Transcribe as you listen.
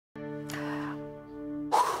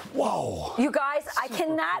Whoa. You guys, I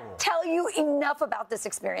cannot tell you enough about this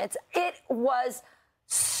experience. It was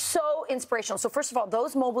so inspirational. So first of all,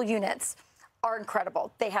 those mobile units are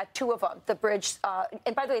incredible. They had 2 of them. The bridge,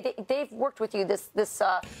 and by the way, they've worked with you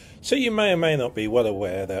So you may or may not be well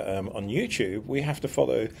aware that on YouTube we have to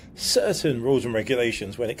follow certain rules and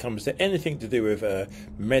regulations when it comes to anything to do with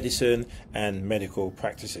medicine and medical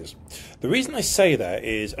practices. The reason I say that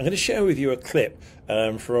is I'm going to share with you a clip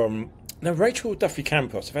from Rachel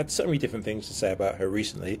Campos-Duffy. I've had so many different things to say about her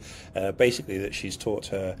recently. Basically that she's taught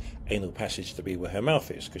her anal passage to be where her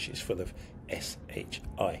mouth is because she's full of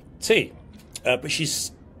S-H-I-T. But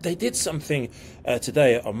they did something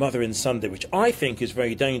today on Mother in Sunday, which I think is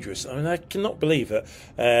very dangerous. I mean, I cannot believe that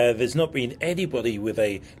there's not been anybody with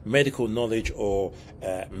a medical knowledge or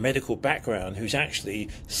medical background who's actually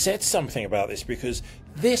said something about this, because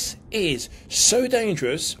this is so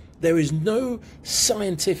dangerous. There is no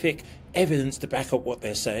scientific evidence to back up what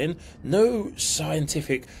they're saying, no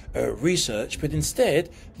scientific research, but instead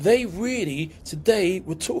they really today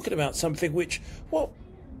were talking about something which, well,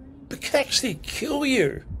 it could actually kill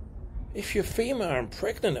you if you're female and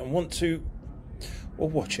pregnant and want to, well,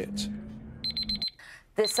 watch it.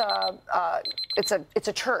 This it's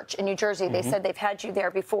a church in New Jersey. They said they've had you there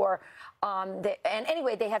before. And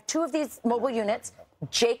anyway, they have 2 of these mobile units,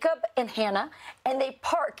 Jacob and Hannah, and they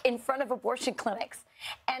park in front of abortion clinics.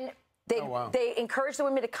 And they encourage the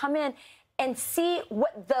women to come in and see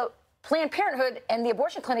what the Planned Parenthood and the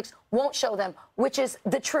abortion clinics won't show them, which is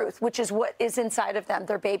the truth, which is what is inside of them,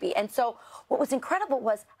 their baby. And so what was incredible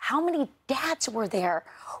was how many dads were there.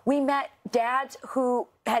 We met dads who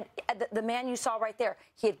had, the man you saw right there,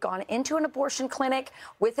 he had gone into an abortion clinic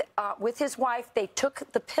with his wife. They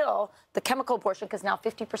took the pill, the chemical abortion, because now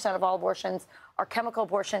 50% of all abortions are chemical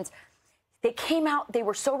abortions. They came out, they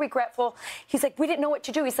were so regretful. He's like, we didn't know what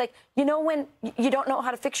to do. He's like, you know when you don't know how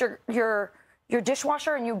to fix your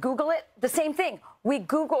dishwasher and you Google it? The same thing. We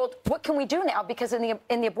Googled, what can we do now? Because in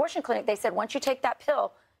the abortion clinic, they said, once you take that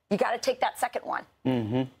pill, you got to take that second one.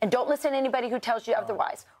 And don't listen to anybody who tells you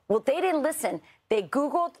otherwise. Well, they didn't listen. They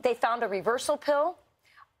Googled, they found a reversal pill.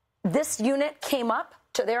 This unit came up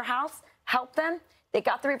to their house, helped them. They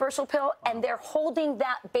got the reversal pill, and they're holding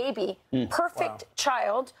that baby, perfect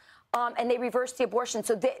child, and they reversed the abortion.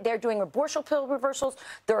 So they're doing abortion pill reversals.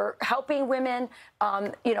 They're helping women,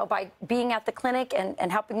 you know, by being at the clinic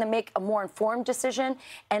and helping them make a more informed decision.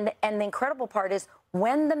 And the incredible part is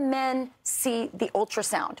when the men see the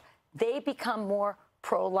ultrasound, they become more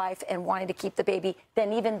pro-life and wanting to keep the baby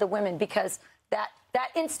than even the women, because that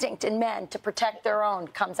instinct in men to protect their own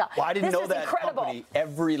comes out. Well, I didn't know that incredible. Company,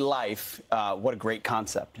 Every Life, what a great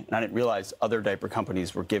concept. And I didn't realize other diaper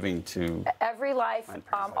companies were giving to... Every Life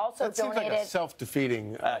also that seems donated... like a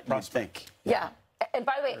self-defeating you'd think. Yeah. And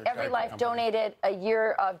by the way, Every Life donated a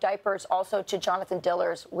year of diapers also to Jonathan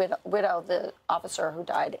Diller's widow, the officer who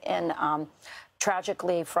died in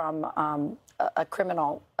tragically from a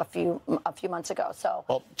criminal a few months ago. So,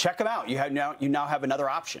 well, check them out. You now have another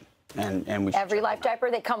option. And we Every Life diaper,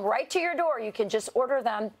 they come right to your door. You can just order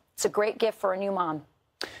them. It's a great gift for a new mom.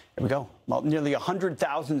 Here we go. Well, nearly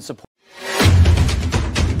 100,000 support.